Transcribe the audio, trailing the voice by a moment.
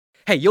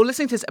Hey, you're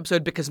listening to this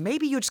episode because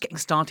maybe you're just getting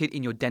started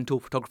in your dental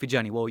photography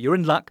journey. Well, you're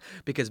in luck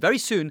because very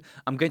soon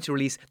I'm going to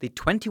release the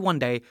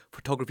 21-day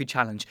photography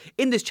challenge.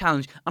 In this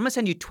challenge, I'm going to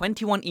send you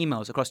 21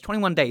 emails across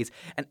 21 days,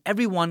 and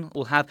everyone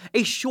will have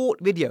a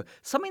short video,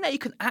 something that you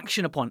can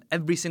action upon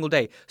every single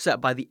day, so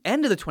that by the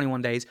end of the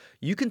 21 days,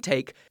 you can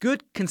take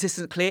good,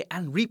 consistent, clear,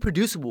 and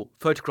reproducible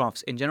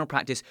photographs in general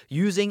practice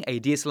using a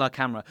DSLR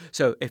camera.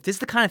 So if this is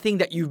the kind of thing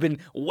that you've been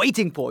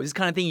waiting for, this is the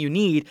kind of thing you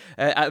need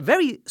at a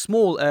very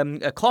small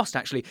cost,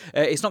 actually.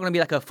 It's not going to be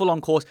like a full-on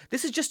course.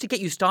 This is just to get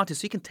you started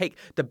so you can take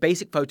the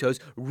basic photos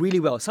really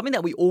well. Something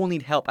that we all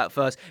need help at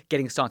first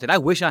getting started. I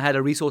wish I had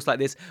a resource like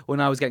this when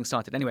I was getting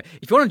started. Anyway,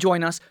 if you want to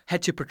join us,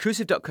 head to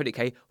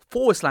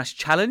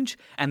protrusive.co.uk/challenge,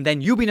 and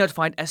then you'll be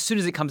notified as soon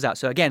as it comes out.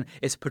 So again,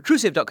 it's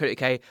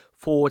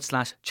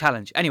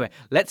protrusive.co.uk/challenge. Anyway,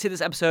 let's hit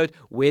this episode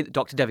with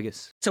Dr.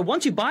 Devigas. So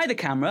once you buy the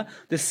camera,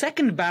 the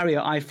second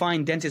barrier I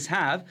find dentists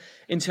have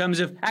in terms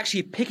of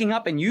actually picking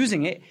up and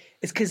using it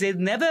is because they've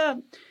never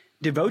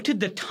devoted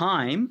the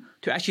time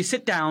to actually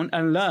sit down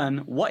and learn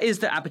what is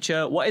the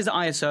aperture, what is the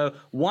ISO,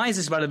 why is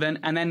this relevant,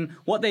 and then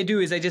what they do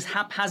is they just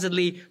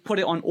haphazardly put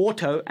it on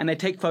auto and they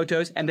take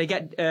photos and they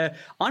get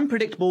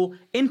unpredictable,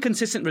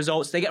 inconsistent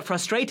results. They get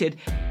frustrated.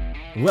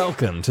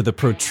 Welcome to the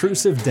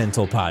Protrusive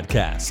Dental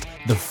Podcast,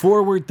 the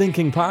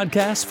forward-thinking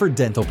podcast for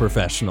dental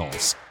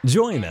professionals.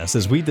 Join us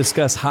as we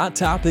discuss hot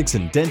topics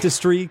in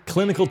dentistry,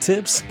 clinical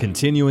tips,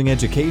 continuing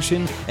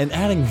education, and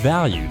adding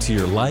value to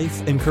your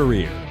life and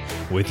career.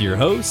 With your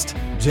host,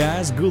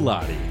 Jazz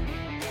Gulati.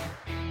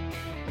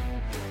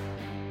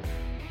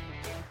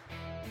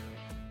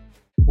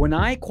 When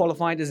I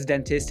qualified as a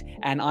dentist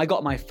and I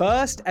got my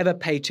first ever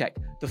paycheck,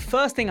 the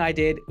first thing I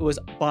did was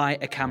buy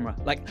a camera.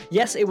 Like,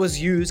 yes, it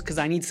was used because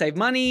I need to save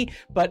money,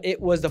 but it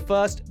was the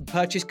first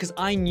purchase because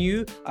I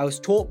knew, I was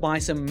taught by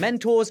some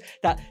mentors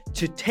that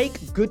to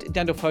take good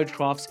dental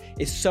photographs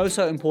is so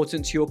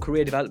important to your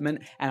career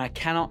development, and I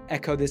cannot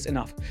echo this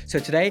enough. So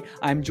today,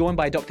 I'm joined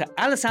by Dr.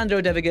 Alessandro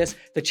Devigas,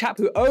 the chap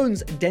who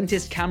owns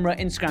Dentist Camera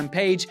Instagram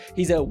page.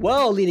 He's a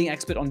world-leading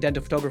expert on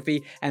dental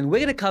photography, and we're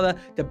going to cover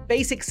the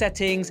basic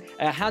settings,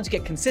 how to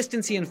get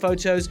consistency in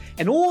photos,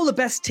 and all the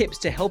best tips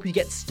to help you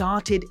get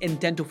started in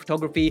dental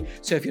photography.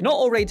 So if you're not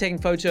already taking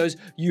photos,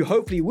 you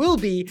hopefully will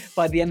be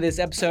by the end of this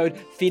episode,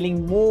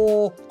 feeling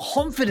more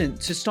confident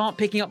to start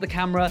picking up the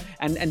camera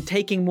and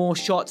taking more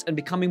shots and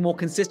becoming more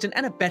consistent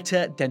and a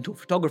better dental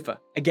photographer.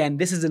 Again,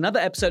 this is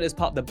another episode as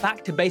part of the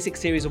Back to Basics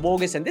series of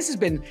August, and this has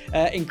been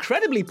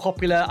incredibly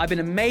popular. I've been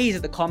amazed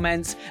at the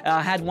comments.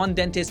 I had one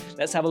dentist,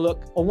 let's have a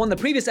look. On one of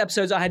the previous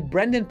episodes, I had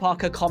Brendan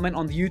Parker comment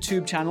on the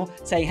YouTube channel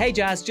saying, "Hey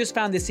Jazz, just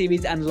found this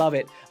series and love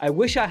it. I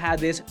wish I had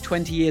this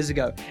 20 years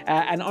ago."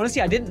 And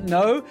honestly, I didn't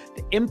know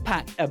the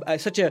impact of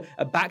such a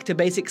Back to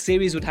Basics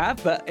series would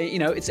have, but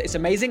it's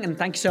amazing, and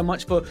thank you so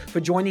much for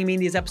joining me in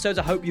these episodes.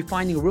 I hope you're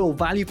finding real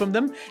value from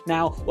them.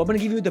 Now, I'm going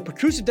to give you the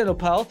Protrusive Dental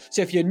Pearl.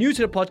 So if you're new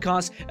to the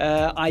podcast,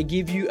 I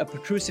give you a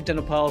Protrusive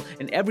Dental Pearl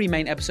in every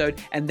main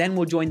episode, and then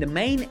we'll join the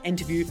main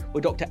interview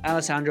with Dr.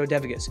 Alessandro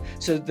Devigas.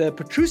 So the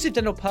Protrusive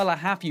Dental Pearl I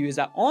have for you is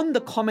that on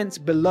the comments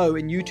below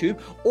in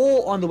YouTube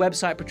or on the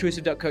website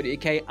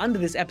protrusive.co.uk under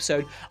this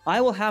episode,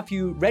 I will have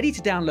you ready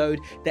to download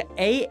the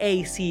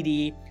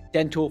AACD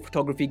Dental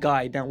Photography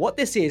Guide. Now, what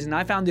this is, and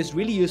I found this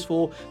really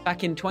useful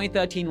back in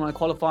 2013 when I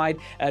qualified,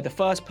 the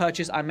first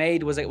purchase I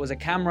made was a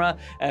camera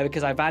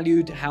because I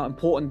valued how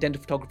important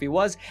dental photography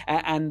was,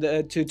 and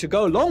to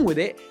go along with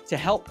it, to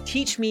help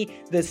teach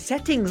me the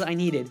settings I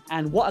needed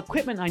and what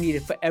equipment I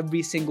needed for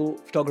every single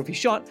photography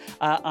shot,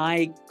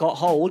 I got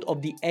hold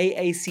of the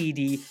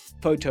AACD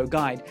Photo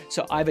Guide.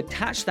 So I've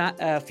attached that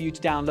for you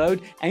to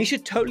download, and you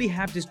should totally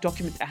have this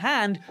document to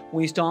hand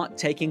when you start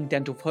taking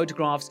dental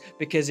photographs,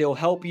 because it'll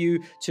help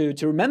you to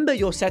remember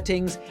your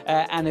settings,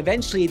 and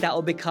eventually that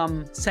will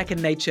become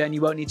second nature and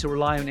you won't need to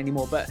rely on it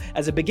anymore. But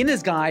as a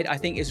beginner's guide, I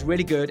think it's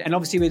really good. And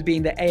obviously with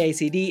being the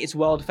AACD, it's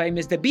world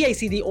famous. The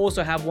BACD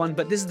also have one,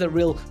 but this is the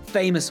real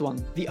famous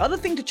one. The other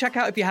thing to check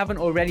out if you haven't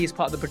already as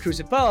part of the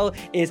Protrusive Pearl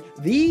is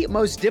the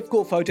most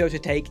difficult photo to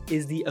take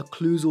is the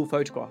occlusal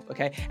photograph,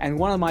 okay? And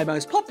one of my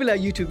most popular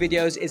YouTube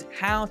videos is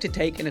how to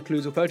take an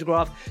occlusal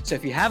photograph. So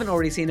if you haven't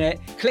already seen it,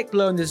 click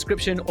below in the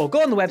description or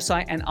go on the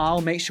website and I'll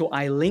make sure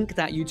I link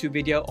that YouTube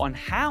video on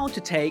how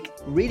to take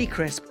really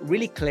crisp,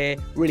 really clear,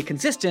 really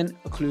consistent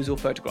occlusal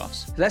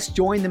photographs. Let's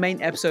join the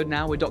main episode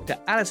now with Dr.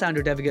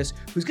 Alessandro Devigas,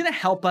 who's going to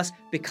help us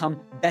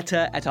become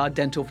better at our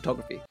dental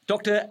photography.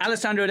 Dr.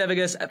 Alessandro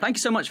Devigas, thank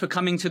you so much for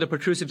coming to the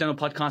Protrusive Dental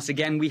Podcast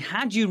again. We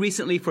had you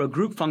recently for a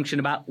group function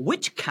about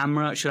which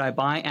camera should I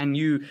buy, and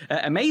you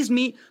amazed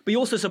me, but you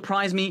also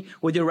surprised me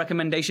with your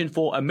recommendation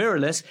for a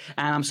mirrorless,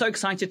 and I'm so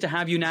excited to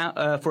have you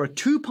now for a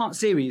two-part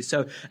series.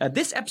 So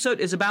this episode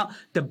is about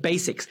the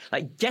basics,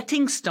 like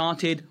getting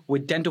started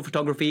with dental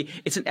photography.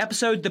 It's an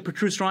episode the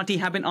Protruserati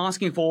have been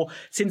asking for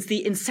since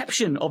the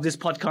inception of this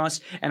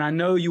podcast, and I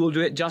know you will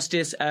do it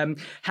justice.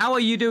 How are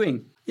you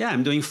doing? Yeah,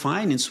 I'm doing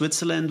fine. In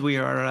Switzerland, we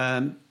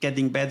are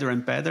getting better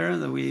and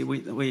better.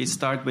 We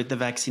start with the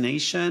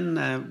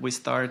vaccination. We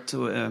start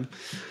to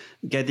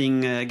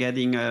getting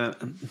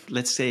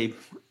let's say,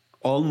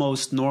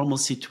 almost normal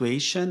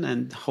situation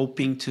and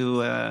hoping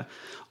to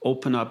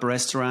open up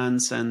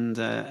restaurants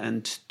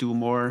and do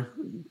more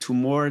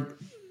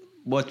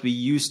what we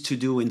used to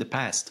do in the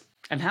past.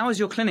 And how is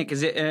your clinic?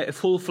 Is it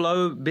full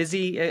flow,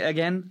 busy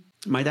again?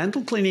 My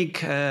dental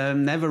clinic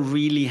never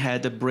really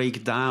had a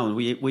breakdown.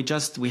 We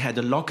had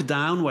a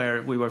lockdown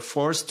where we were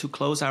forced to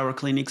close our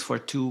clinics for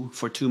 2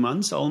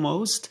 months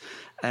almost.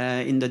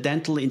 In the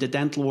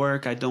dental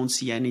work, I don't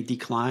see any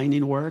decline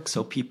in work.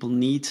 So people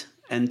need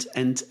and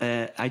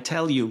I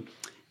tell you,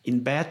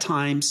 in bad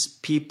times,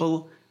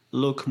 people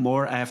look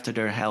more after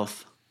their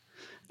health,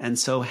 and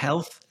so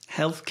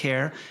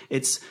healthcare.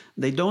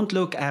 They don't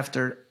look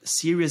after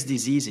serious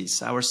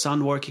diseases. Our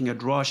son working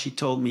at Roche, he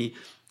told me.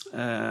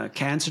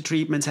 Cancer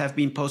treatments have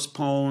been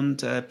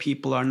postponed.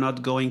 People are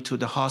not going to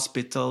the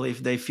hospital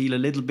if they feel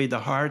a little bit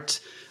of heart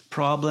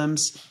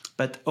problems.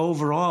 But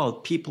overall,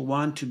 people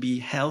want to be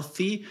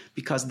healthy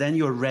because then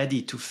you're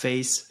ready to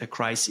face a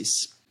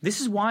crisis. This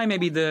is why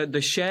maybe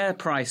the share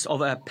price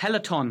of a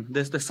Peloton,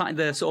 the sort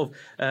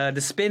of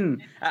the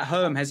spin at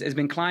home has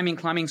been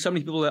climbing. So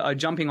many people are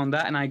jumping on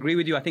that, and I agree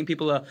with you. I think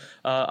people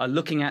are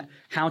looking at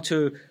how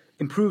to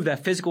improve their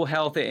physical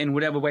health in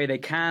whatever way they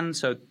can.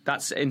 So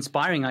that's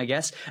inspiring, I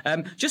guess.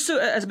 Just so,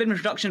 as a bit of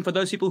introduction for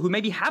those people who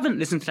maybe haven't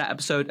listened to that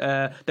episode,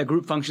 the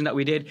group function that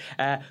we did,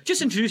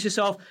 just introduce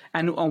yourself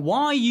and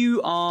why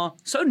you are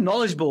so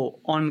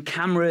knowledgeable on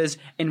cameras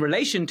in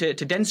relation to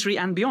dentistry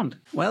and beyond.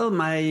 Well,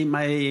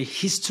 my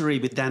history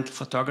with dental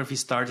photography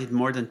started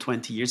more than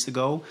 20 years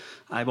ago.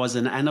 I was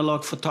an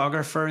analog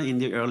photographer in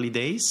the early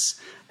days.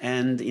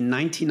 And in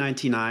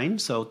 1999,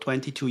 so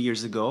 22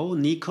 years ago,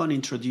 Nikon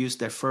introduced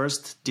their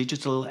first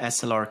digital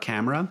SLR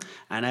camera.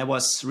 And I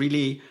was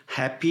really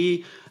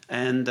happy.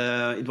 And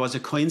it was a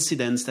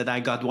coincidence that I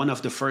got one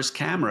of the first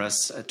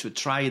cameras to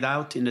try it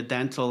out in a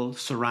dental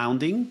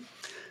surrounding.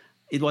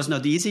 It was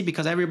not easy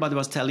because everybody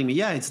was telling me,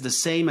 yeah, it's the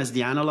same as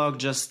the analog.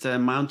 Just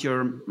mount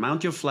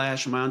your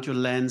flash, mount your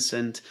lens.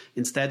 And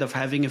instead of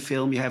having a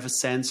film, you have a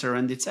sensor.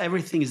 And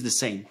everything is the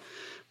same.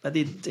 But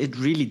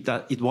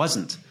it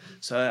wasn't.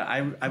 So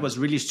I was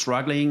really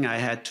struggling. I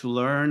had to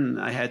learn.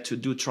 I had to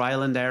do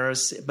trial and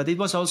errors. But it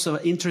was also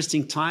an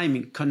interesting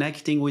time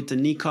connecting with the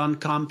Nikon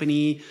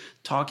company,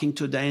 talking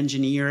to the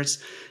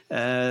engineers,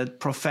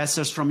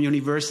 professors from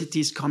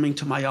universities coming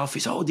to my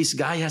office. Oh, this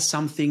guy has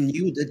something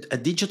new, a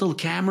digital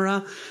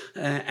camera.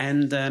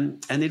 And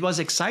it was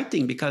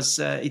exciting because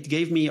it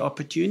gave me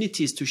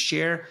opportunities to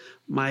share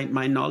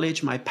my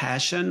knowledge, my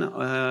passion.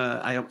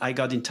 I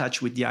got in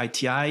touch with the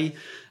ITI.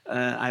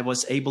 I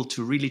was able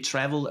to really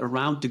travel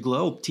around the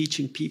globe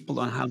teaching people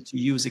on how to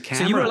use a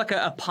camera. So you were like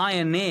a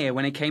pioneer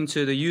when it came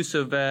to the use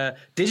of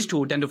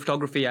digital dental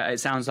photography,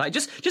 it sounds like.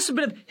 Just a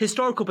bit of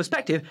historical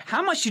perspective,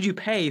 how much did you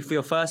pay for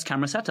your first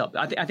camera setup?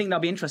 I think that'll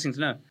be interesting to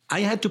know.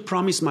 I had to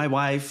promise my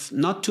wife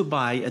not to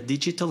buy a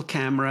digital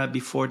camera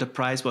before the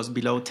price was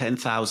below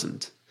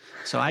 10,000.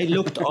 So I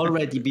looked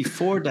already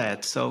before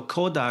that. So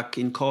Kodak,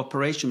 in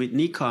cooperation with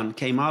Nikon,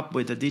 came up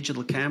with a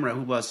digital camera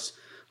who was,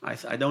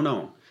 I don't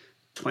know,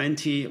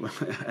 20,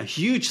 a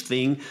huge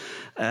thing,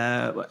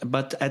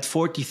 but at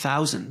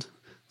 40,000.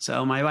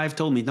 So my wife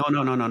told me,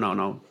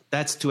 no,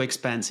 that's too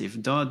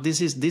expensive.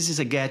 This is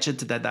a gadget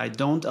that I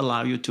don't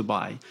allow you to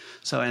buy.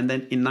 So, and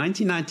then in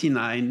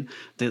 1999,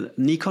 the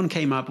Nikon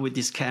came up with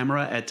this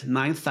camera at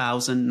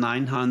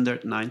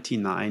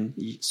 9,999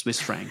 Swiss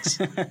francs.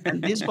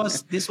 And this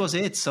was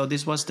it. So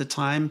this was the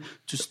time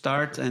to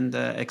start and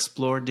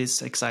explore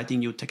this exciting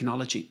new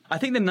technology. I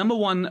think the number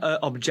one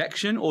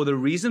objection or the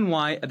reason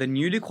why the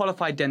newly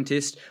qualified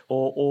dentist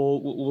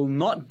or will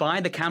not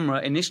buy the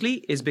camera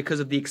initially is because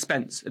of the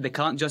expense. They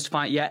can't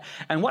justify it yet.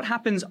 And what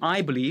happens,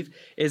 I believe,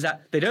 is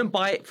that they don't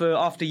buy it for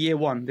after year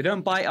one. They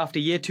don't buy it after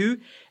year two.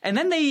 And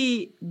then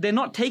they're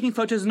not taking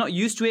photos, not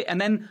used to it.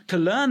 And then to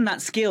learn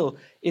that skill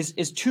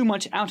is too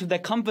much out of their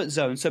comfort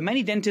zone. So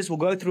many dentists will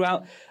go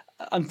throughout,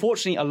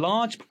 unfortunately, a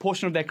large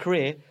proportion of their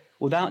career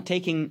without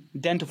taking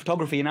dental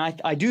photography. And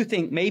I do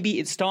think maybe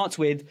it starts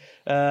with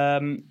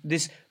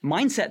this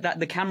mindset that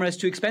the camera is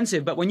too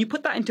expensive. But when you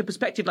put that into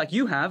perspective like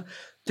you have,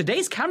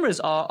 today's cameras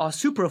are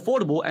super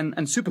affordable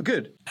and super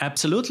good.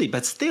 Absolutely.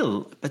 But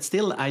still,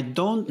 I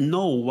don't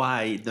know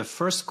why the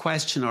first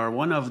question or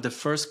one of the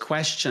first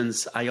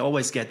questions I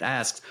always get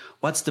asked,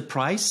 what's the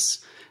price?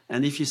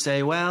 And if you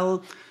say,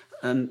 well,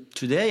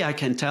 today I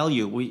can tell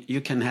you,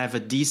 you can have a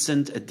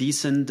decent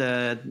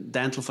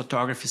dental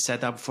photography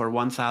setup for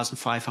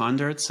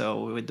 1,500.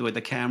 So with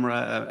a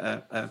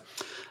camera,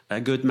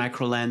 a good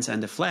macro lens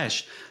and a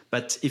flash.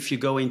 But if you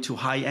go into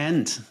high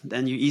end,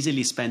 then you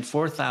easily spend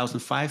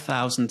 4,000,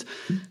 5,000.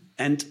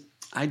 And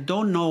I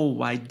don't know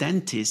why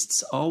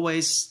dentists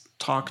always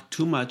talk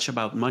too much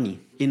about money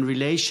in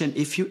relation.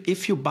 If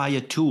you buy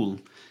a tool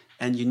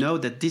and you know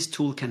that this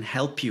tool can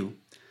help you,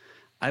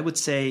 I would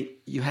say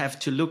you have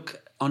to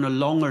look on a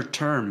longer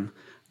term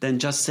than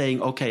just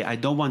saying, okay, I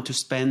don't want to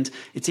spend.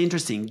 It's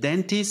interesting.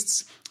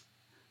 Dentists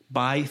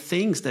buy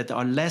things that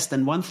are less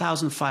than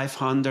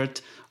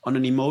 1,500 on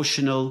an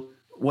emotional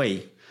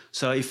way.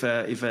 So if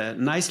a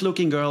nice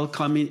looking girl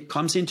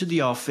comes into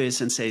the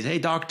office and says, "Hey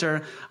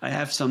doctor, I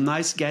have some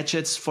nice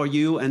gadgets for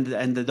you," and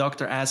the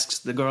doctor asks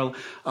the girl,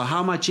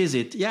 "How much is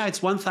it?" "Yeah,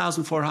 it's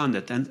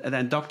 1,400." And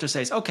then doctor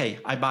says, "Okay,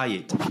 I buy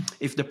it."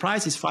 If the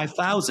price is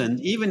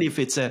 5,000, even if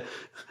it's a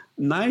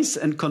nice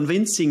and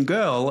convincing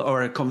girl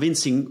or a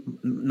convincing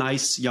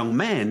nice young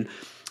man,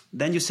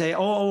 then you say,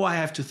 "Oh, I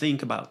have to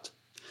think about."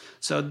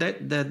 So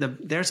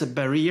there's a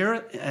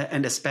barrier,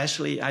 and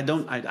especially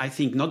I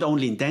think not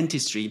only in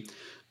dentistry,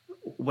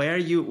 where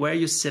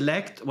you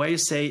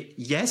say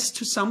yes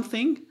to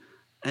something,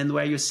 and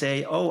where you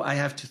say, "Oh, I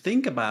have to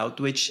think about,"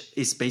 which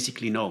is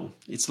basically no.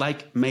 It's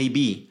like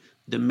maybe.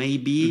 The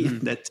maybe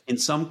that in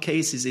some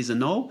cases is a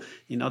no,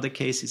 in other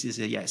cases is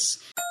a yes.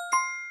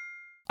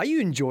 Are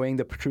you enjoying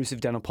the Protrusive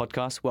Dental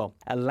Podcast? Well,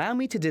 allow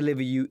me to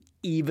deliver you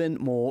even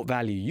more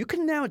value. You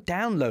can now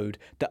download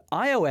the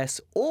iOS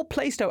or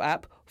Play Store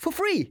app for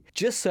free.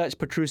 Just search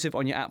Protrusive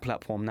on your app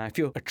platform. Now, if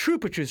you're a true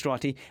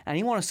Protruserati and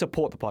you want to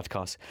support the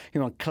podcast, you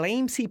want to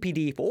claim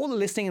CPD for all the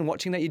listening and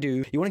watching that you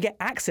do, you want to get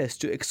access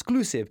to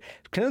exclusive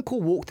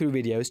clinical walkthrough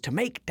videos to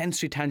make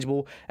dentistry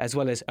tangible, as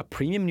well as a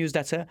premium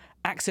newsletter,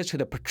 access to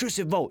the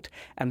Protrusive Vault,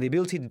 and the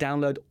ability to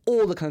download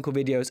all the clinical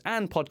videos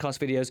and podcast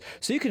videos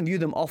so you can view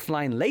them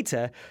offline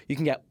later, you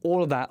can get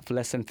all of that for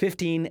less than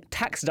 $15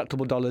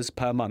 tax-deductible dollars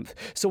per month.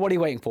 So what are you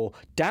waiting for?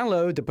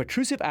 Download the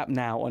Protrusive app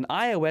now on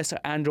iOS or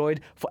Android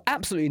for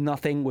absolutely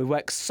nothing. We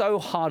worked so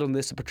hard on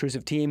this, the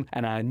Protrusive team,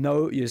 and I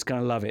know you're just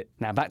going to love it.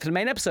 Now back to the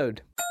main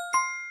episode.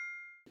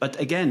 But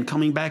again,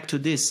 coming back to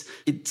this,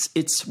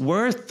 it's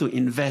worth to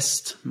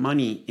invest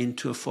money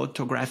into a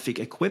photographic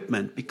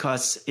equipment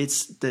because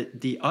it's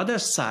the other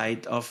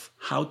side of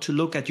how to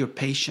look at your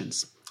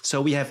patients. So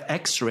we have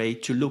X-ray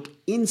to look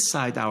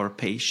inside our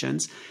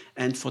patients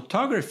and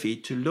photography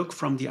to look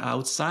from the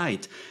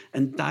outside.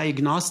 And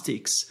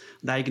diagnostics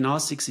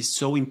is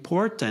so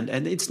important.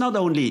 And it's not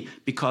only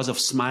because of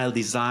Smile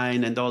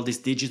Design and all these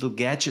digital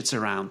gadgets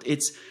around.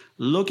 It's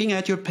looking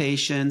at your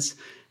patients,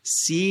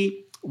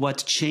 see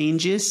what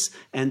changes,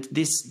 and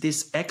this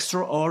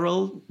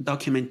extraoral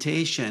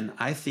documentation,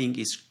 I think,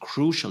 is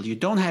crucial. You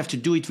don't have to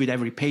do it with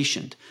every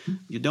patient.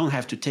 You don't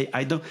have to take.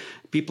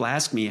 People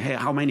ask me, "Hey,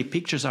 how many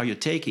pictures are you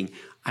taking?"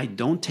 I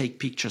don't take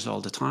pictures all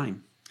the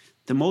time.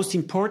 The most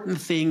important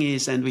thing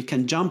is, and we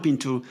can jump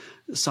into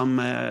some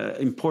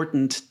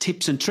important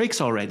tips and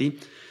tricks already.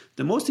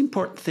 The most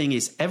important thing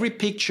is every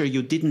picture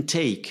you didn't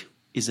take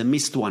is a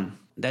missed one.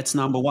 That's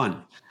number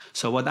one.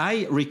 So what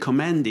I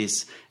recommend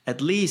is, at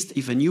least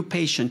if a new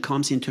patient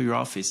comes into your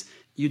office,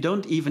 you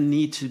don't even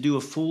need to do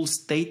a full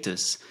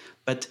status,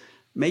 but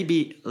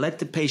maybe let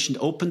the patient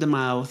open the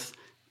mouth,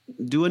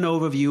 do an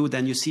overview,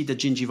 then you see the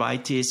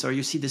gingivitis or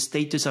you see the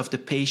status of the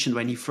patient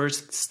when he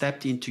first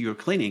stepped into your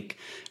clinic.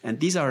 And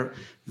these are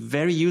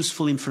very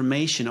useful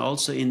information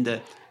also in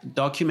the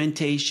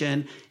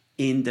documentation,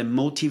 in the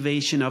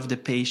motivation of the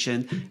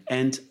patient.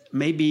 And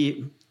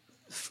maybe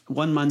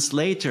 1 month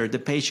later, the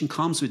patient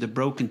comes with a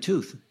broken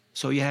tooth.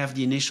 So you have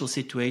the initial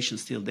situation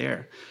still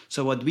there.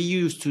 So what we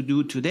used to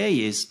do today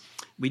is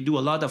we do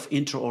a lot of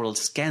intraoral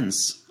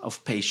scans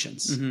of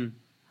patients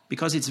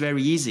because it's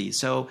very easy.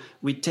 So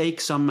we take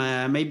some,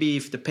 maybe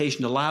if the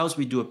patient allows,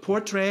 we do a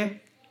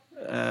portrait,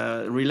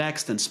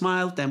 relaxed and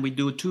smiled. Then we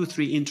do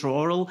 2-3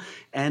 intraoral,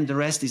 and the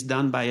rest is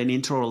done by an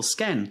intraoral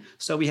scan.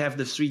 So we have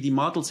the 3D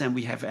models and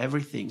we have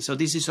everything. So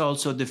this is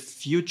also the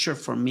future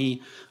for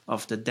me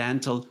of the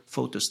dental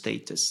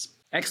photostatus.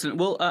 Excellent.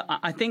 Well,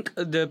 I think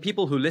the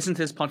people who listen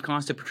to this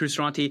podcast, the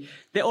Protruserati,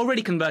 they're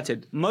already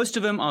converted. Most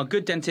of them are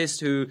good dentists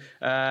who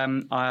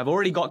have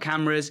already got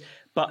cameras.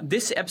 But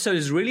this episode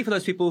is really for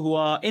those people who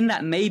are in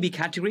that maybe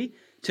category,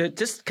 to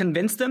just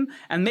convince them.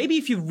 And maybe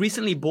if you've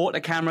recently bought a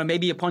camera,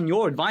 maybe upon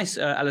your advice,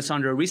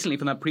 Alessandro, recently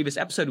from that previous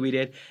episode we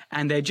did,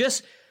 and they're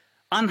just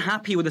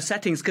unhappy with the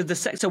settings.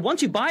 So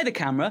once you buy the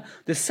camera,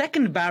 the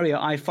second barrier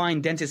I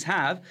find dentists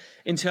have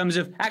in terms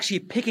of actually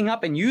picking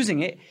up and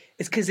using it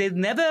is because they've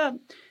never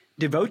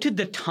devoted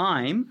the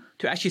time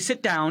to actually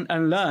sit down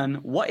and learn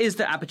what is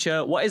the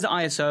aperture, what is the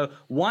ISO,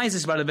 why is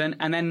this relevant,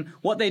 and then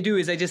what they do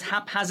is they just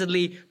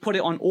haphazardly put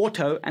it on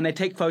auto and they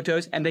take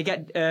photos and they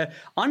get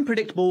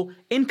unpredictable,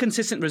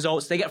 inconsistent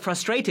results. They get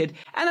frustrated,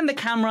 and then the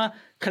camera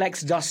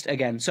collects dust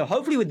again. So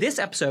hopefully with this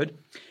episode,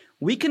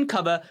 we can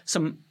cover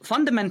some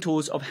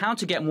fundamentals of how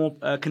to get more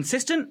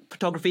consistent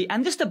photography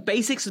and just the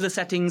basics of the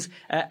settings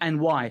and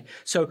why.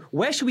 So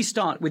where should we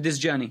start with this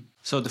journey?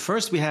 So the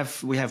first we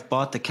have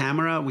bought the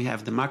camera, we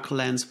have the macro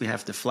lens, we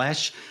have the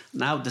flash.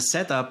 Now the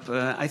setup,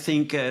 I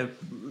think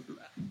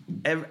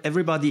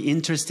everybody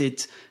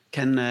interested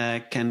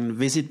can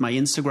visit my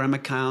Instagram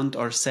account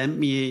or send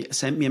me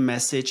a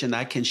message, and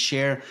I can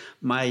share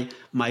my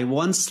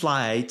one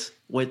slide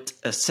with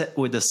a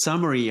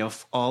summary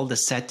of all the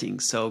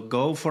settings. So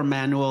go for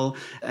manual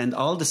and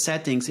all the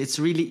settings. It's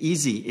really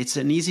easy. It's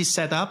an easy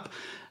setup.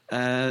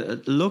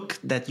 Look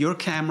that your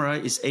camera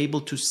is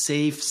able to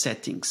save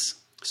settings.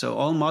 So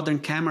all modern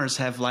cameras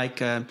have like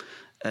a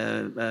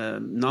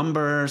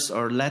numbers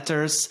or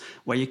letters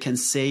where you can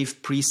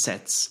save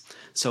presets.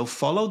 So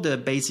follow the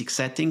basic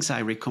settings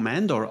I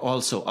recommend, or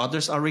also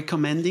others are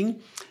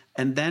recommending,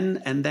 and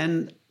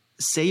then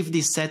save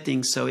these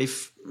settings. So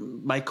if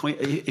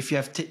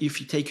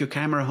you take your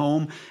camera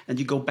home and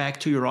you go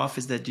back to your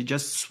office, that you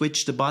just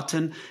switch the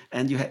button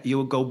and you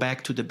will go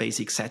back to the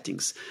basic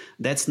settings.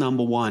 That's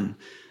number one.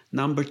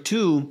 Number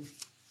two,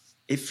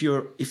 if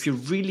you're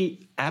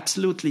really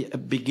absolutely a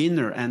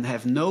beginner and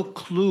have no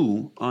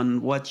clue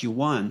on what you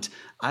want,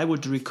 I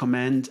would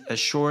recommend a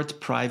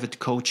short private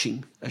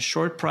coaching.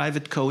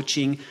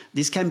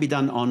 This can be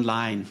done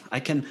online. I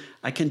can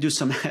do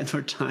some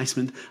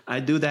advertisement. I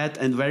do that,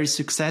 and very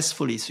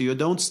successfully. So you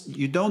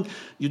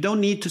don't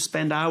need to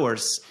spend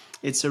hours.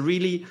 It's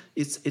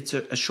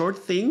a short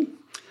thing,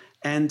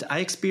 and I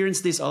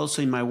experienced this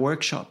also in my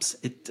workshops.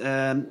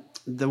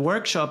 The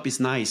workshop is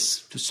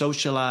nice to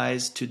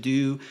socialize, to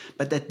do,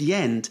 but at the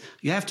end,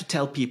 you have to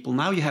tell people,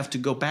 now you have to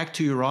go back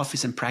to your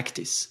office and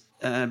practice.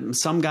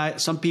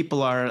 Some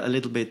people are a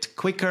little bit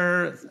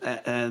quicker.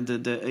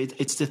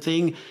 It's the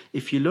thing,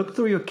 if you look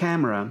through your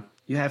camera,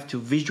 you have to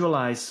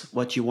visualize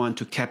what you want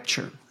to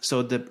capture.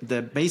 So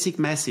the basic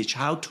message,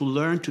 how to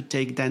learn to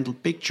take dental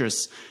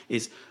pictures,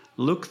 is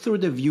look through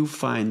the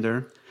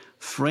viewfinder,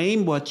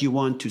 frame what you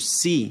want to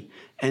see.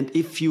 And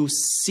if you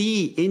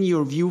see in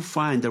your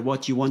viewfinder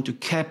what you want to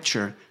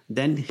capture,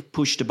 then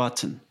push the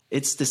button.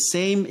 It's the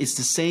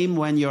same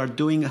when you are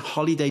doing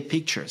holiday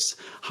pictures.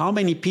 How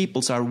many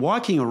people are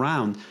walking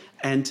around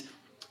and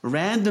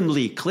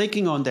randomly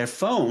clicking on their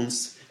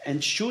phones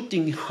and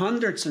shooting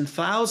hundreds and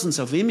thousands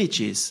of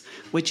images,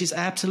 which is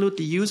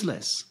absolutely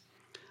useless.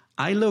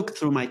 I look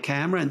through my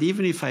camera, and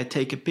even if I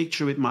take a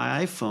picture with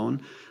my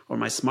iPhone or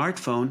my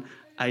smartphone,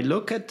 I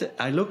look at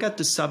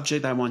the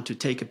subject I want to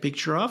take a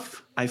picture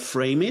of. I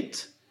frame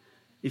it.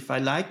 If I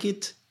like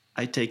it,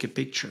 I take a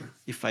picture.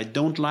 If I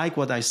don't like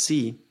what I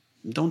see,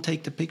 don't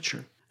take the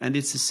picture. And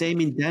it's the same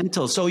in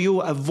dental. So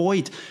you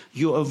avoid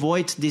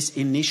this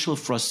initial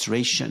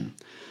frustration.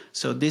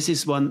 So this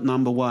is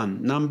number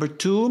one. Number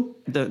two,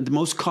 the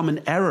most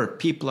common error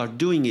people are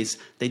doing is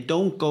they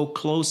don't go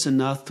close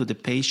enough to the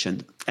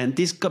patient. And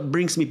this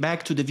brings me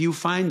back to the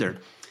viewfinder.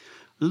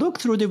 Look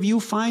through the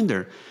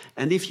viewfinder.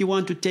 And if you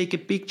want to take a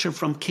picture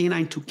from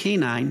canine to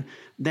canine,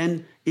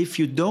 then if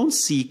you don't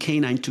see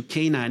canine to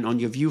canine on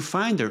your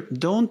viewfinder,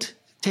 don't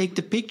take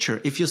the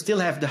picture. If you still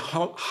have the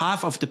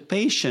half of the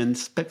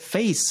patient's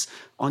face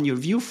on your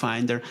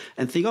viewfinder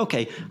and think,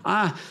 okay,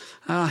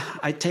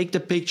 I take the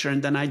picture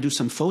and then I do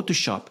some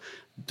Photoshop.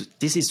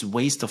 This is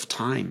waste of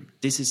time.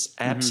 This is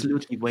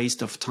absolutely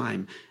waste of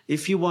time.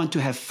 If you want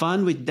to have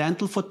fun with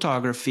dental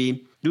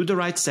photography, do the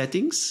right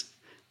settings,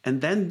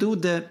 and then do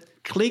the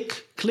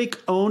click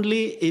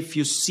only if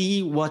you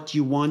see what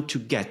you want to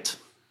get.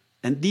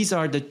 And these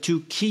are the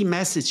two key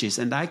messages.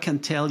 And I can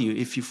tell you,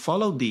 if you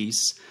follow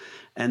these,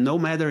 and no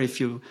matter if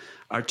you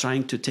are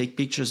trying to take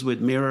pictures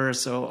with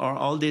mirrors or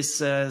all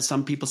this,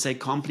 some people say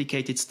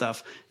complicated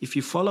stuff. If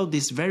you follow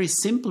these very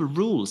simple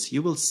rules,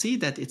 you will see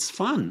that it's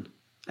fun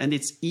and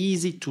it's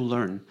easy to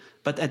learn.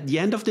 But at the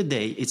end of the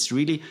day, it's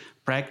really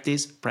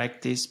practice,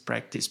 practice,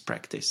 practice,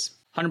 practice.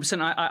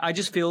 100%. I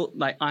just feel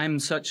like I'm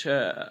so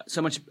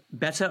much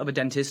better of a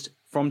dentist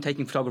from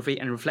taking photography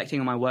and reflecting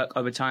on my work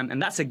over time.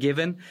 And that's a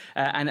given.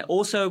 And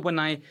also when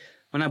I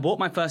bought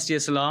my first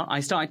DSLR, I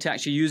started to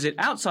actually use it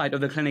outside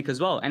of the clinic as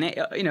well. And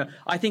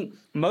I think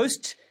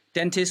most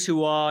dentists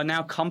who are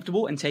now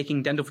comfortable in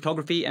taking dental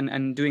photography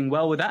and doing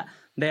well with that,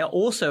 they are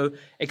also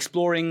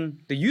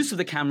exploring the use of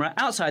the camera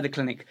outside the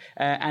clinic.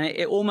 And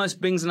it almost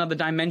brings another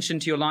dimension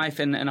to your life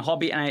and a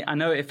hobby. And I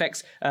know it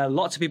affects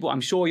lots of people.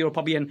 I'm sure you're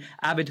probably an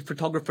avid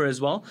photographer as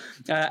well.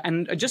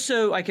 And just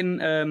so I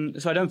can,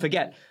 so I don't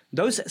forget,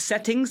 those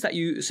settings that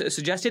you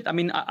suggested, I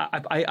mean,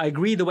 I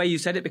agree the way you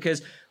said it,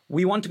 because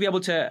we want to be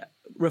able to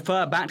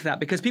refer back to that,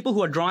 because people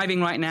who are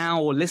driving right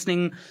now or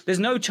listening, there's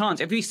no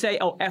chance. If we say,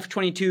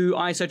 F22,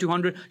 ISO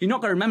 200, you're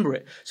not going to remember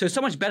it. So it's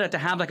so much better to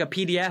have like a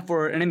PDF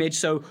or an image.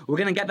 So we're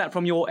going to get that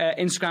from your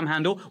Instagram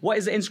handle. What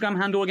is the Instagram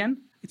handle again?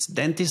 It's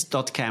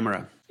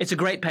dentist.camera. It's a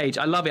great page.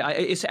 I love it.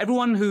 It's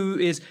everyone who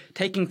is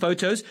taking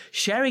photos,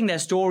 sharing their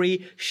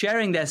story,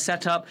 sharing their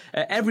setup.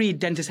 Every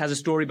dentist has a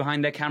story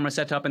behind their camera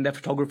setup and their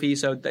photography.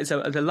 So it's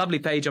a lovely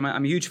page. I'm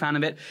a huge fan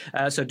of it.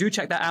 So do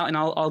check that out. And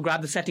I'll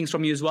grab the settings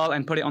from you as well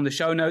and put it on the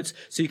show notes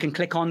so you can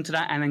click on to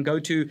that and then go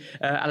to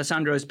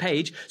Alessandro's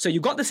page. So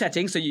you've got the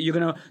settings. So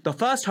the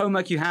first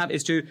homework you have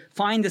is to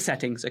find the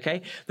settings,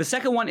 okay? The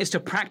second one is to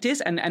practice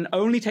and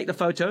only take the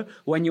photo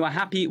when you are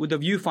happy with the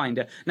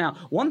viewfinder. Now,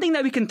 one thing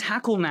that we can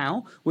tackle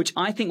now, which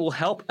I think will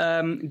help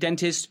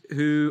dentists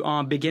who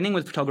are beginning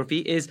with photography,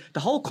 is the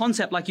whole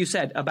concept, like you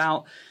said,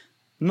 about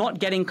not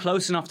getting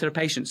close enough to the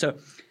patient. So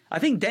I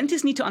think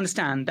dentists need to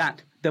understand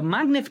that the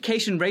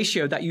magnification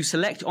ratio that you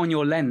select on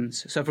your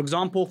lens, so for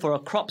example, for a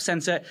crop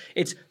sensor,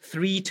 it's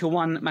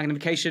 3:1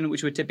 magnification,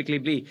 which would typically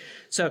be.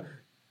 So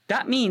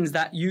that means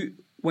that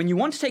when you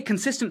want to take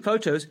consistent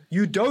photos,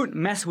 you don't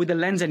mess with the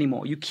lens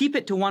anymore. You keep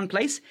it to one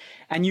place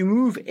and you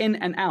move in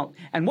and out.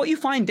 And what you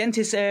find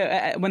dentists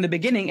when they're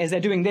beginning is they're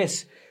doing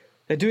this.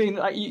 They're doing,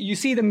 like, you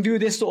see them do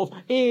this sort of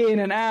in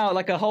and out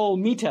like a whole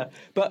meter.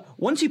 But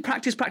once you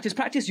practice,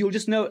 you'll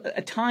just know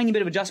a tiny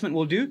bit of adjustment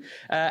will do.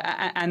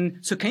 And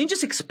so can you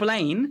just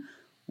explain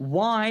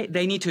why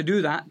they need to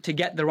do that to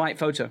get the right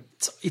photo?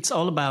 It's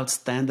all about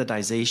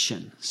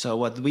standardization. So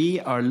what we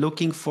are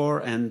looking for,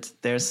 and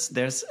there's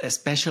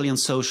especially on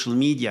social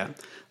media,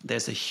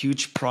 there's a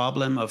huge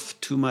problem of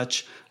too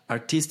much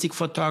artistic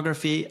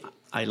photography.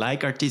 I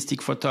like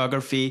artistic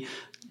photography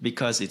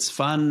because it's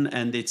fun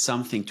and it's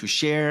something to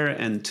share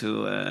and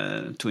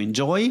to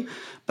enjoy.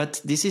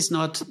 But this is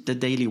not the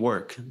daily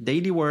work.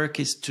 Daily work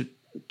is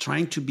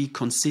trying to be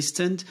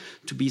consistent,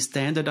 to be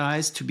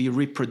standardized, to be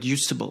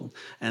reproducible.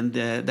 And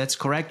that's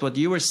correct what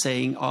you were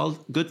saying. All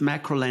good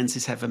macro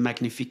lenses have a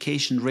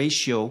magnification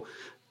ratio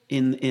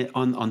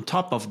on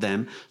top of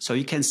them. So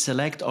you can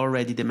select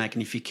already the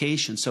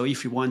magnification. So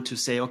if you want to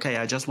say, okay,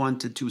 I just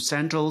want the two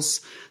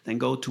centrals, then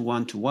go to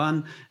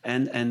 1:1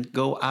 and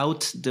go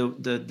out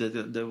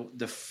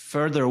the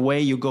further away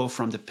you go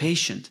from the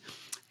patient.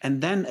 And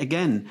then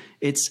again,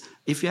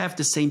 if you have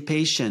the same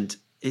patient,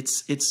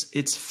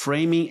 it's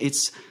framing.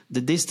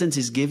 The distance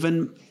is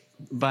given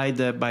by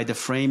the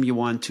frame you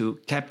want to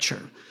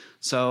capture.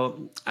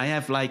 So I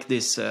have like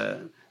this.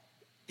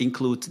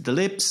 Include the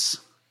lips,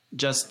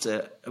 just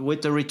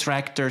with the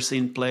retractors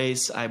in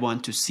place. I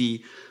want to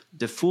see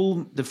the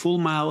full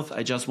mouth.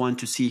 I just want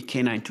to see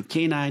canine to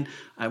canine.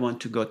 I want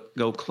to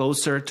go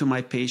closer to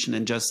my patient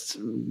and just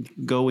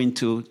go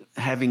into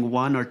having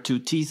one or two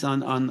teeth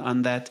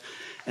on that.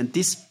 And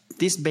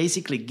this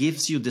basically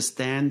gives you the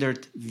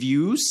standard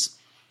views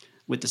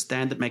with the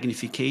standard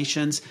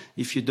magnifications.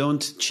 If you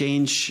don't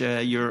change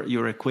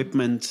your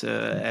equipment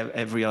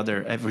every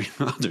other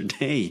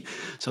day,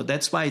 so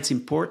that's why it's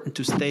important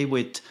to stay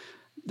with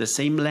the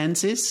same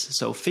lenses.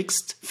 So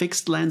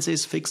fixed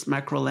lenses, fixed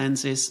macro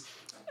lenses,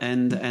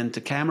 and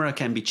the camera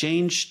can be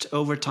changed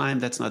over time.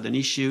 That's not an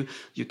issue.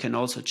 You can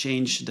also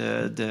change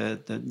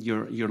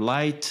your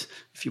light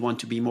if you want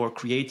to be more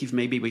creative.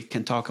 Maybe we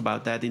can talk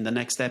about that in the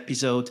next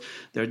episode.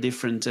 There are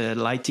different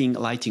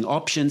lighting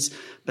options,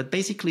 but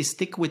basically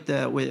stick with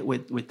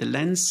the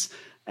lens,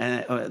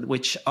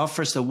 which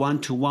offers a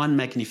 1:1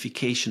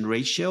 magnification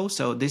ratio.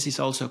 So this is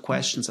also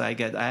questions I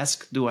get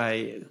asked.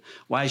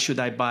 Why should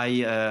I buy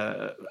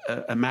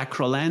a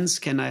macro lens?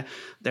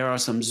 There are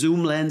some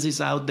zoom lenses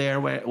out there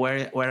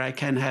where I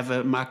can have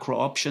a macro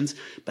options,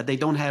 but they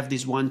don't have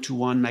this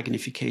 1:1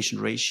 magnification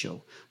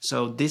ratio.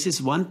 So this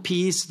is one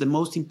piece. The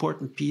most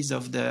important piece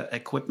of the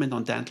equipment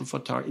in dental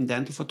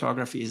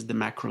photography is the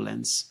macro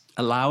lens,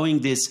 allowing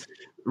this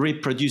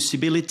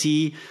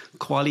reproducibility,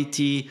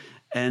 quality,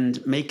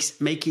 and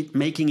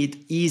making it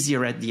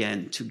easier at the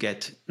end to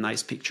get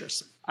nice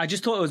pictures. I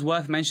just thought it was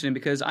worth mentioning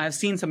because I have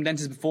seen some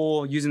dentists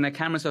before using their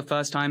cameras for the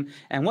first time,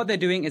 and what they're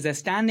doing is they're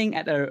standing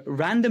at a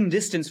random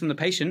distance from the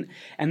patient,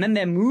 and then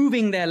they're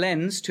moving their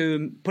lens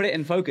to put it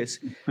in focus.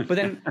 But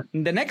then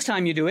the next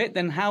time you do it,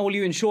 then how will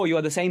you ensure you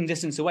are the same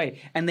distance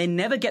away? And they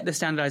never get the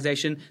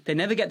standardization, they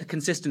never get the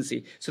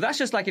consistency. So that's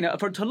just like,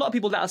 for a lot of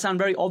people that'll sound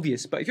very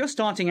obvious, but if you're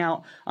starting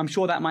out, I'm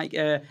sure that might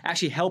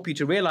actually help you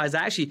to realize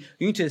that actually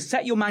you need to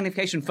set your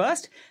magnification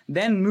first,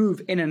 then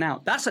move in and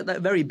out. That's like the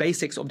very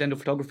basics of dental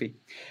photography.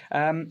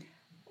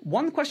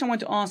 One question I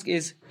want to ask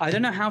is, I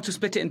don't know how to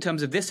split it in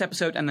terms of this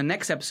episode and the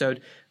next episode,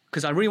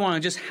 because I really want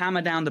to just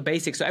hammer down the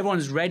basics so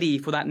everyone's ready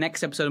for that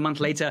next episode a month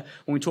later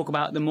when we talk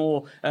about the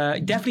more,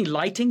 definitely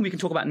lighting, we can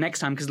talk about next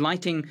time, because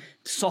lighting,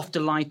 softer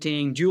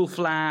lighting, dual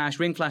flash,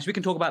 ring flash, we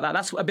can talk about that.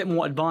 That's a bit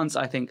more advanced,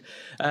 I think.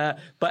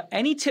 But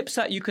any tips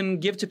that you can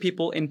give to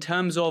people in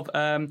terms of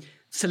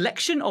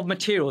selection of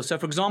materials. So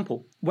for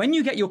example, when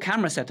you get your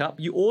camera set up,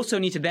 you also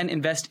need to then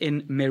invest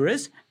in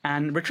mirrors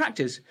and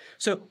retractors.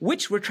 So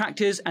which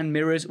retractors and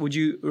mirrors would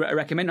you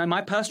recommend? Now,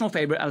 my personal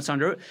favorite,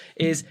 Alessandro,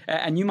 is,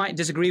 and you might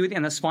disagree with me,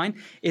 and that's fine,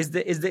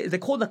 they're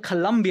called the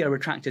Columbia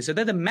retractors. So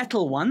they're the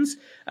metal ones.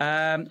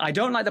 I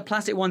don't like the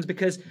plastic ones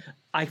because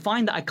I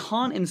find that I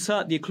can't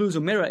insert the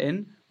occlusal mirror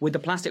in with the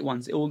plastic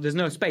ones. There's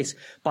no space.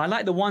 But I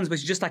like the ones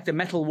which is just like the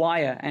metal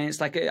wire, and it's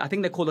like, I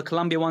think they're called the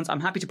Columbia ones. I'm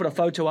happy to put a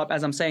photo up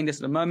as I'm saying this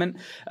at the moment.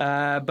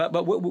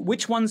 But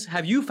which ones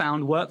have you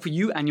found work for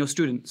you and your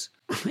students?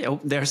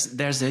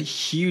 There's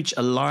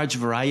a large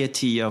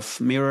variety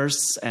of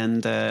mirrors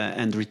and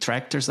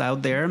retractors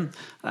out there.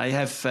 I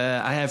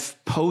have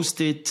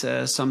posted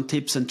some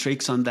tips and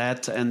tricks on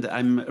that, and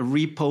I'm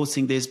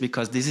reposting this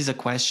because this is a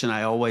question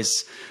I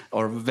always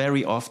or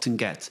very often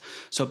get.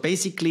 So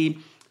basically,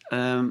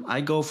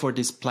 I go for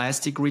these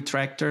plastic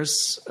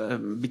retractors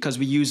because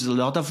we use a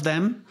lot of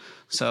them.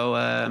 So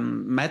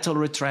metal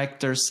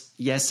retractors,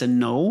 yes and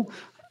no.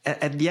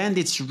 At the end,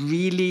 it's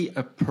really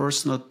a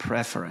personal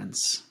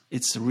preference.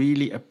 It's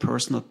really a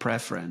personal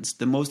preference.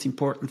 The most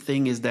important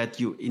thing is that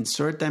you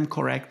insert them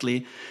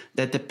correctly,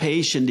 that the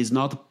patient is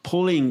not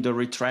pulling the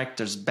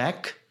retractors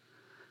back.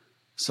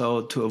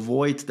 So to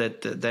avoid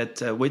that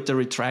with the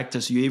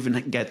retractors, you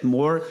even get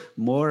more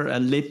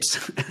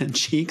lips and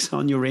cheeks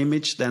on your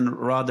image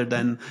rather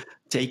than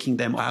taking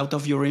them out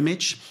of your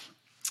image.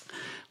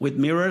 With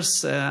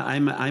mirrors,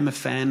 I'm a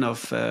fan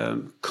of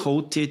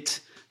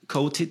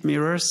coated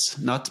mirrors,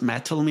 not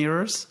metal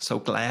mirrors. So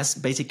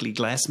basically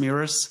glass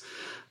mirrors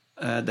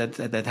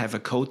that have a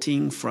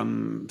coating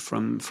from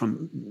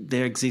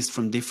they exist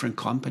from different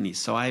companies.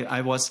 So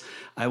I was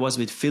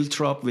with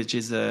Filtrop, which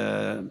is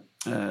a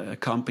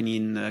company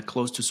in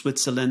close to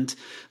Switzerland.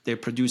 They're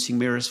producing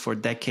mirrors for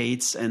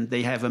decades, and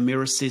they have a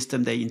mirror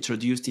system they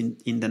introduced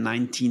in the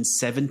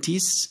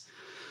 1970s.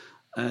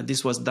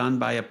 This was done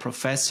by a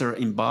professor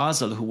in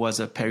Basel who was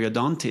a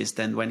periodontist,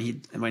 and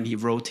when he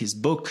wrote his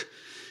book,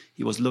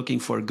 he was looking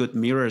for good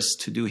mirrors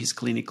to do his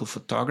clinical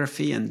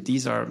photography, and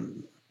these are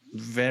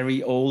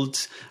very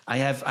old. I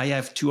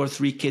have 2 or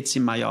 3 kits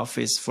in my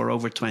office for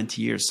over 20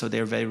 years, so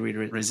they're very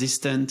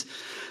resistant.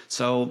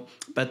 So,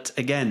 but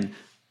again,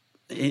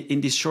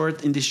 in this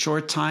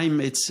short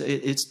time,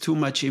 it's too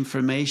much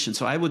information.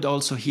 So I would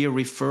also here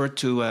refer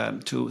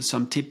to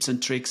some tips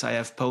and tricks I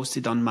have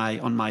posted on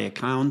my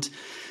account.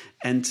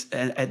 And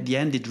at the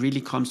end, it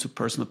really comes to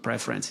personal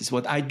preferences.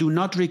 What I do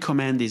not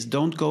recommend is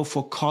don't go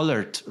for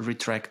colored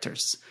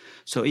retractors.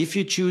 So if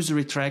you choose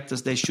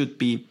retractors, they should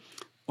be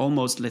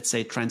almost, let's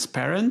say,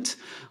 transparent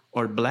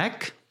or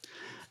black.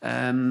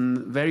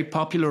 Very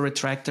popular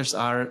retractors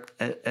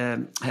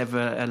have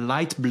a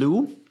light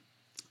blue.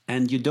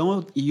 And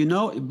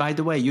by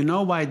the way, you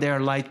know why they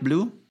are light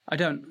blue? I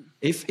don't.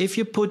 If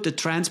you put the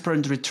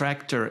transparent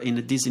retractor in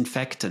a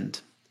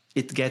disinfectant,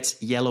 it gets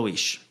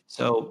yellowish.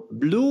 So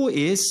blue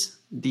is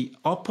the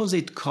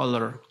opposite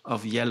color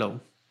of yellow.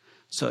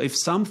 So if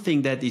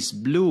something that is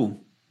blue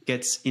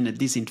gets in a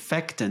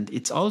disinfectant,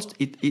 it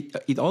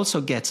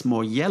also gets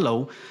more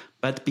yellow,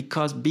 but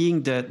because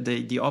being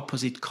the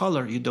opposite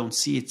color, you don't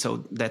see it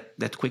so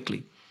that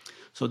quickly.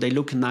 So they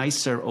look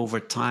nicer over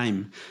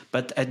time.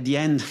 But at the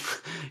end,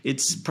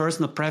 it's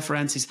personal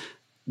preferences.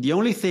 The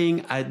only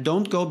thing I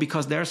don't go,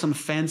 because there are some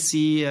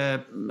fancy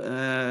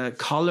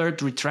colored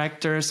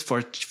retractors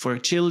for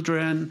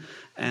children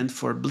and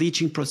for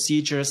bleaching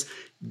procedures.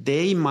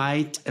 They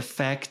might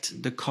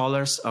affect the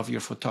colors of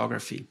your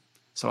photography.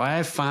 So I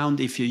have found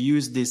if you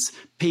use this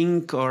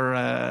pink or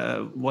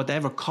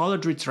whatever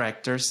colored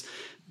retractors,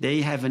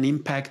 they have an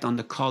impact on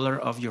the color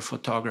of your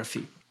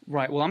photography.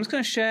 Right. Well, I'm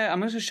going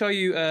to show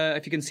you,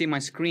 if you can see my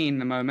screen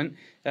in a moment.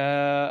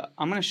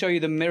 I'm going to show you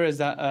the mirrors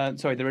the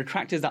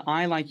retractors that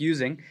I like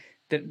using.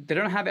 They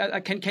don't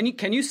have.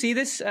 Can you see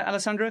this,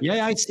 Alessandro?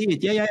 Yeah, I see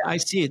it. Yeah, I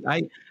see it.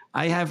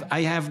 I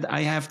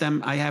have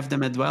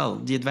them as well.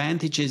 The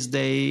advantage is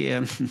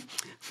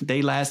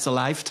they last a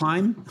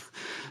lifetime.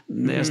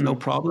 There's no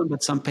problem,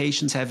 but some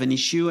patients have an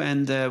issue,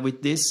 and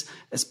with this,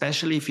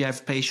 especially if you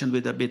have patients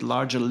with a bit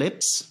larger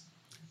lips,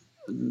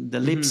 the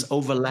lips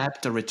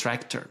overlap the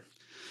retractor.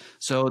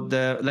 So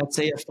let's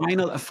say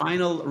a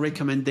final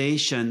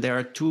recommendation. There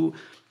are 2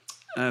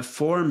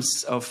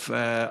 forms of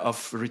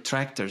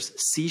retractors: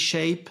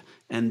 C-shape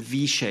and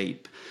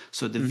V-shape.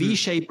 So the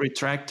V-shape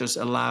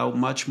retractors allow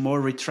much more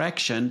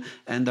retraction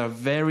and are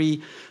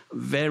very,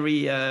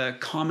 very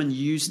common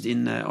used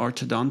in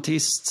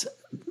orthodontist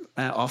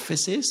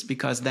offices,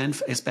 because then,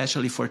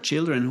 especially for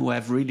children who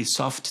have really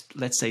soft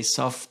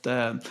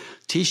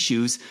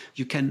tissues,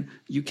 you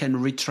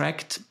can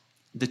retract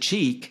the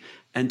cheek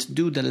and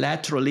do the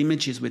lateral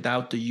images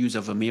without the use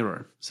of a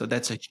mirror. So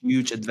that's a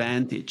huge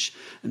advantage.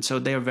 And so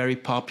they are very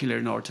popular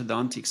in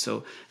orthodontics.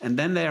 So, and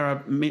then there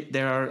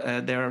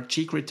are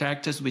cheek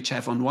retractors which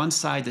have on one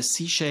side a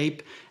C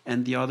shape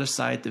and the other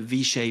side the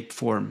V shape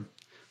form.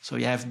 So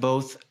you have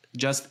both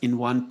just in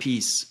one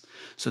piece.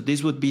 So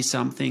this would be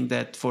something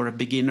that for a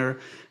beginner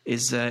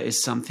is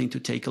something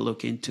to take a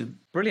look into.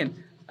 Brilliant.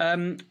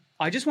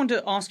 I just want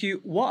to ask you,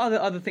 what are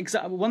the other things?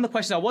 One of the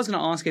questions I was going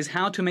to ask is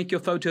how to make your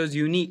photos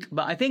unique.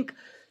 But I think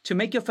to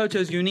make your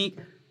photos unique,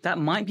 that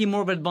might be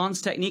more of an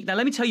advanced technique. Now,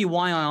 let me tell you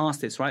why I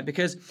asked this, right?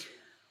 Because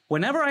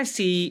whenever I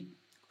see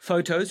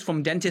photos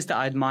from dentists that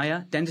I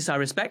admire, dentists I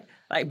respect,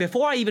 like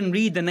before I even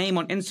read the name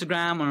on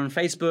Instagram or on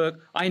Facebook,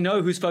 I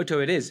know whose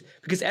photo it is.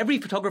 Because every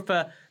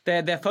photographer,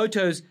 their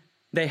photos,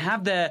 they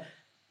have the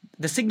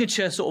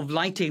signature sort of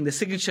lighting, the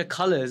signature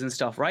colors and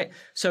stuff, right?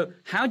 So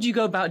how do you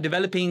go about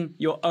developing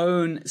your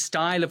own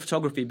style of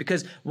photography?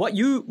 Because what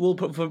you will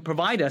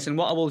provide us and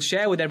what I will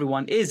share with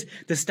everyone is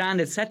the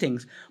standard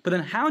settings. But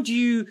then how do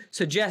you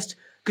suggest,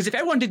 because if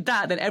everyone did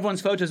that, then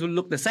everyone's photos will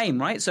look the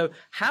same, right? So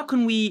how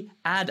can we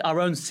add our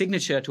own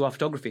signature to our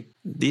photography?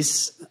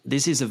 This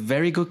is a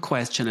very good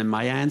question. And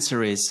my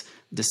answer is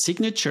the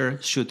signature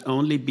should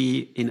only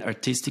be in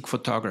artistic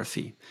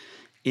photography.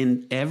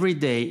 In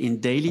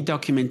daily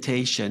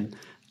documentation,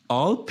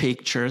 all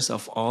pictures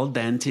of all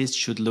dentists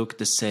should look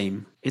the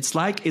same. It's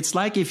like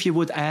if you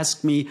would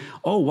ask me,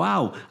 oh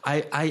wow,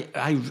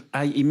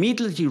 I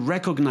immediately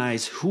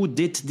recognize who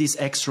did this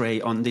X-ray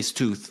on this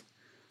tooth,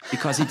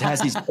 because it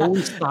has his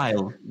own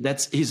style.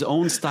 That's his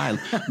own style.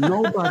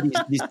 Nobody's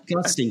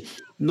discussing.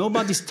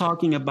 Nobody's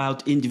talking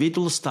about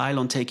individual style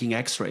on taking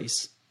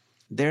X-rays.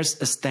 There's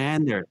a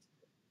standard.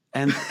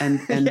 And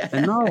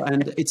no,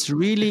 and it's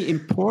really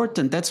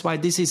important. That's why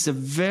this is a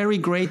very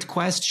great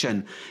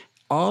question.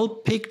 All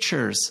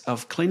pictures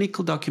of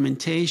clinical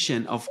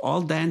documentation of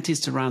all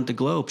dentists around the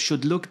globe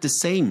should look the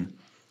same.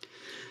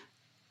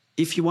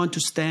 If you want to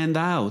stand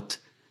out,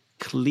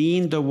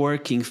 clean the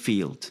working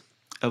field.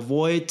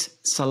 Avoid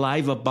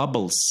saliva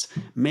bubbles.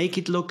 Make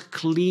it look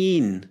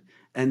clean.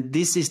 And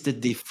this is the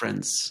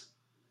difference.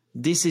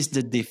 This is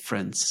the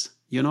difference.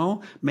 You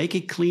know, make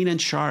it clean and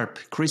sharp,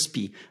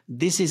 crispy.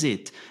 This is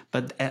it.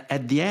 But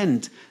at the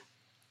end,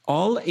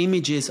 all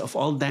images of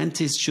all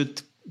dentists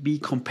should be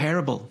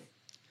comparable.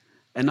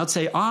 And not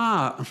say,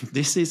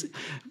 this is,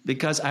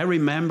 because I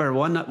remember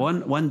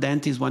one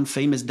dentist, one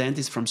famous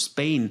dentist from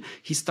Spain,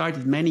 he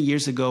started many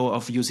years ago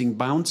of using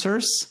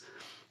bouncers.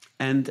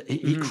 And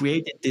he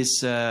created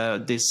this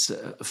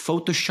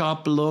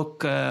Photoshop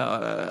look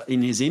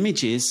in his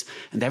images,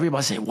 and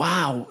everybody said,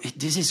 "Wow,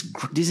 this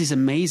is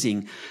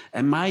amazing."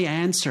 And my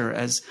answer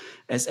as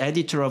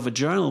editor of a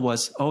journal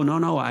was, "Oh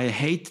no, I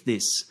hate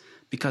this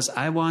because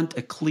I want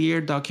a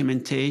clear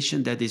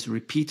documentation that is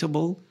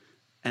repeatable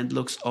and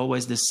looks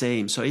always the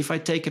same. So if I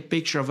take a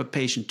picture of a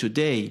patient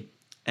today,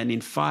 and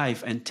in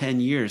 5 and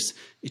 10 years,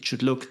 it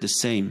should look the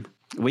same.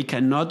 We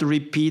cannot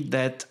repeat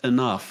that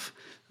enough."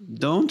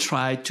 Don't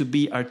try to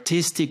be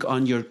artistic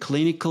on your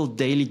clinical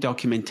daily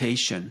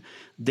documentation.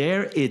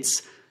 There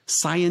it's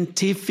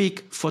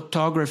scientific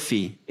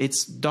photography.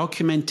 It's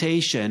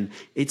documentation.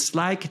 It's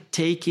like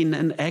taking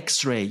an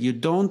X-ray. You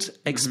don't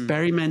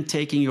experiment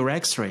taking your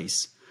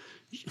X-rays,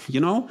 you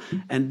know?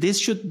 And this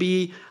should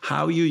be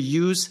how you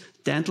use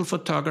dental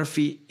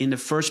photography in the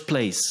first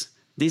place.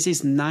 This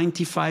is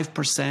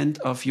 95%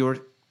 of your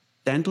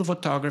dental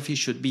photography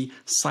should be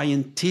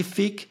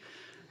scientific,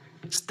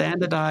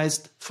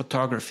 standardized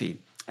photography.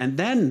 And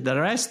then the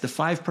rest, the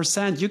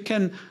 5%, you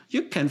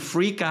can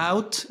freak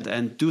out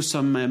and do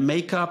some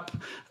makeup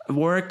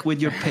work with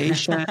your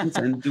patients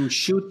and do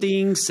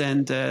shootings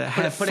and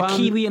have put fun. a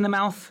kiwi in the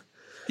mouth.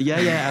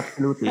 Yeah,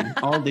 absolutely.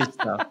 All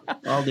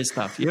this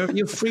stuff.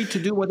 You're free to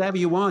do whatever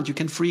you want. You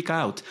can freak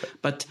out.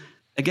 But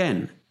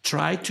again,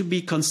 try to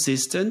be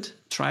consistent.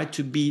 Try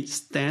to be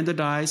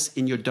standardized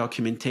in your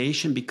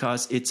documentation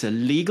because it's a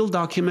legal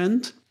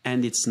document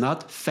and it's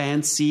not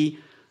fancy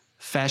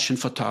fashion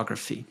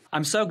photography.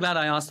 I'm so glad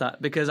I asked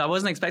that because I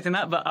wasn't expecting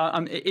that, but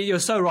you're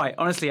so right.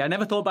 Honestly, I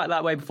never thought about it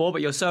that way before,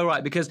 but you're so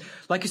right because,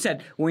 like you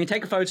said, when you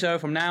take a photo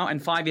from now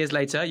and 5 years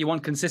later, you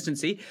want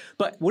consistency.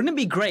 But wouldn't it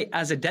be great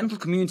as a dental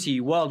community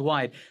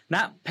worldwide,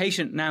 that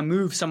patient now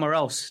moves somewhere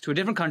else to a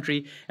different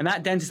country, and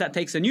that dentist that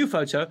takes a new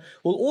photo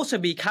will also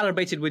be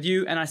calibrated with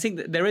you. And I think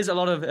that there is a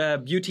lot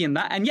of beauty in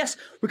that. And yes,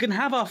 we can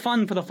have our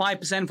fun for the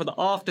 5%, for the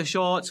after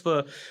shots,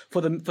 for the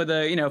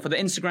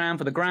Instagram,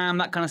 for the gram,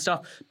 that kind of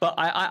stuff. But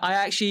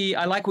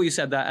I like what you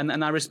said there.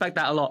 And I respect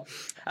that a lot.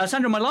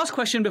 Sandro, my last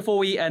question before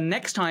we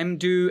next time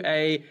do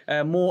a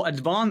more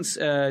advanced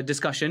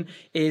discussion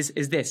is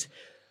this.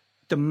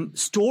 The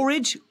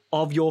storage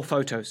of your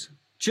photos.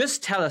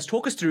 Just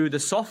talk us through the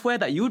software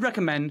that you would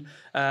recommend,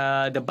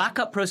 the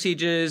backup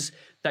procedures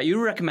that you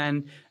would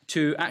recommend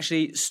to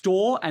actually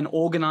store and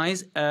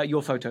organize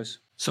your photos.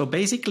 So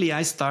basically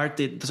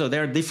so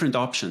there are different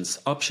options.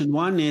 Option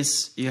one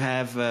is you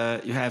have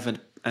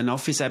an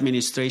office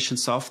administration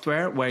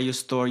software where you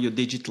store your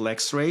digital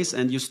x-rays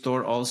and you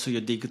store also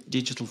your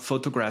digital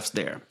photographs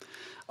there.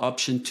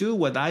 Option two,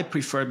 what I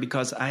prefer,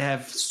 because I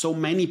have so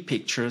many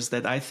pictures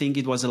that I think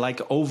it was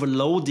like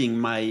overloading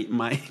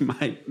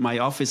my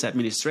office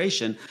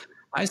administration,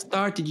 I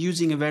started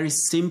using a very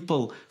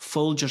simple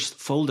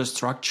folder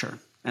structure.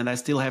 And I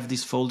still have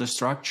this folder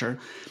structure.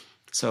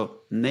 So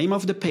name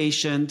of the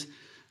patient,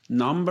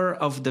 number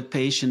of the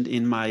patient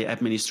in my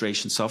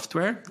administration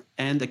software,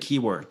 and a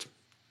keyword.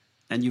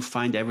 And you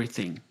find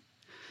everything.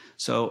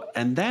 So,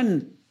 and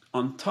then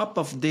on top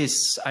of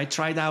this, I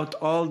tried out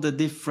all the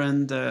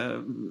different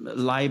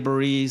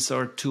libraries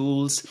or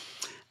tools.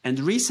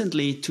 And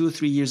recently,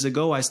 2-3 years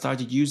ago, I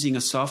started using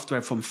a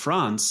software from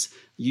France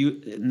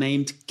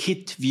named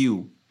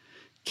KitView.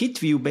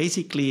 KitView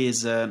basically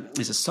is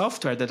a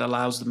software that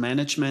allows the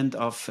management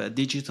of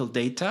digital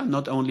data,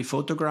 not only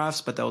photographs,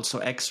 but also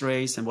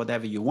x-rays and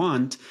whatever you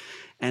want.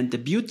 And the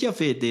beauty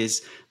of it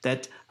is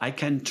that I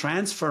can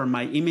transfer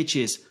my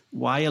images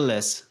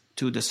wireless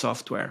to the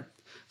software.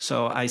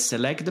 So I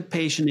select the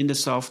patient in the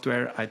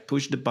software, I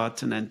push the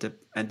button, and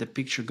the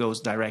picture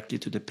goes directly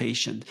to the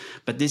patient.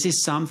 But this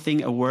is a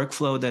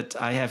workflow that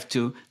I have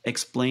to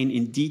explain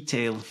in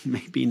detail,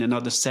 maybe in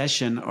another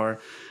session, or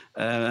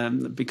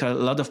because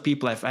a lot of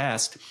people have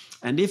asked.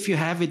 And if you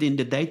have it in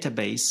the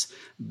database,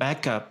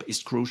 backup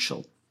is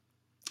crucial.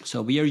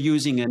 So we are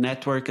using a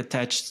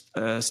network-attached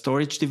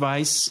storage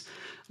device,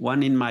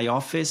 one in my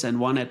office and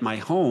one at my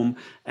home,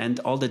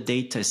 and all the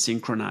data is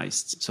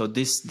synchronized. So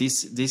this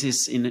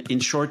is in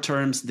short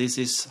terms, this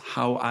is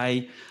how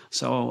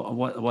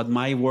what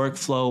my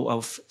workflow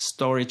of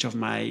storage of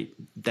my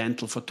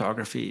dental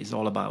photography is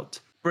all about.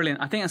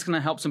 Brilliant. I think that's going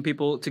to help some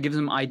people to give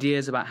them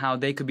ideas about how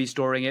they could be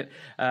storing it.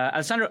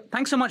 Alessandro,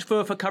 thanks so much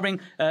for covering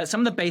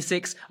some of the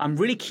basics. I'm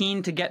really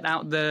keen to get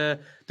out the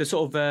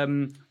sort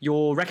of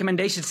your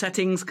recommendation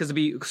settings, because it'd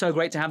be so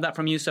great to have that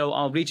from you. So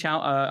I'll reach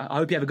out. I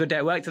hope you have a good day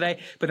at work today,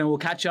 but then we'll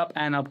catch up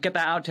and I'll get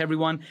that out to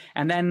everyone.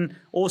 And then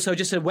also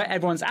just to whet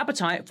everyone's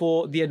appetite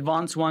for the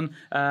advanced one,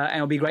 and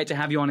it'll be great to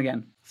have you on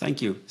again.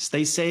 Thank you.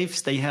 Stay safe,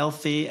 stay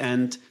healthy,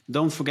 and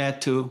don't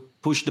forget to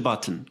push the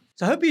button.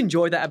 So I hope you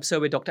enjoyed that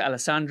episode with Dr.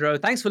 Alessandro.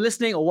 Thanks for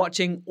listening or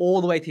watching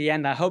all the way to the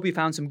end. I hope you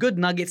found some good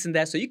nuggets in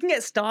there so you can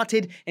get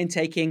started in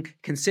taking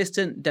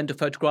consistent dental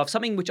photographs,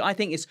 something which I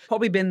think has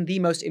probably been the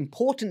most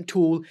important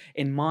tool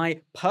in my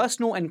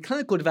personal and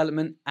clinical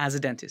development as a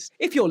dentist.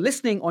 If you're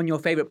listening on your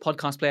favorite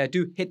podcast player,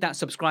 do hit that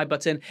subscribe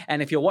button.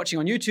 And if you're watching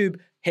on YouTube,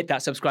 hit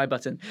that subscribe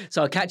button.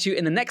 So I'll catch you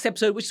in the next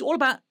episode, which is all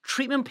about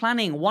treatment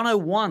planning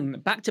 101.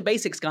 Back to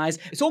basics, guys.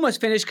 It's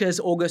almost finished because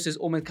August is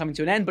almost coming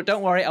to an end, but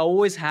don't worry, I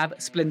always have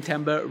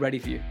Splintember ready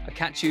for you. I'll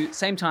catch you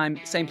same time,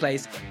 same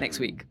place next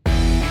week.